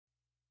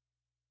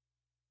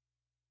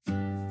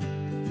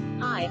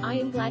Hi, I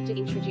am glad to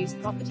introduce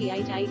property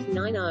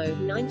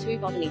 889092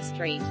 Botany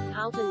Street,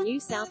 Carlton, New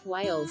South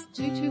Wales,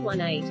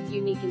 2218,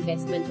 unique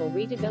investment or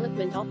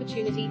redevelopment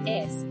opportunity,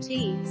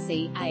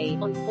 S.T.C.A,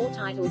 on 4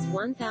 titles,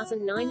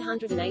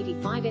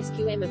 1,985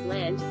 SQM of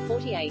land,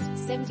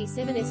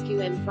 4877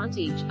 SQM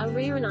frontage, a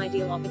rare and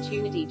ideal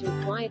opportunity to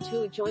acquire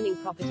 2 adjoining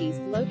properties,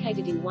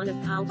 located in one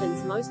of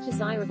Carlton's most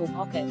desirable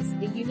pockets.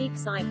 The unique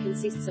site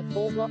consists of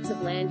 4 blocks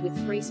of land with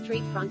 3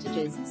 street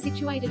frontages,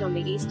 situated on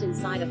the eastern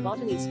side of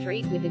Botany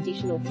Street with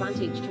additional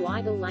frontage to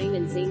Idle Lane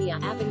and Xenia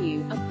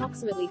Avenue,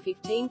 approximately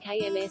 15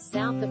 km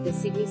south of the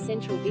Sydney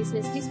Central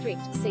Business District,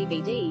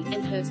 CBD,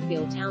 and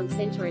Hurstville Town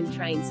Centre and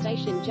train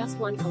station just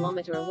 1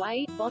 kilometre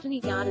away. Botany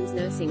Gardens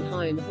Nursing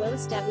Home,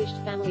 well-established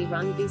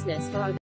family-run business for over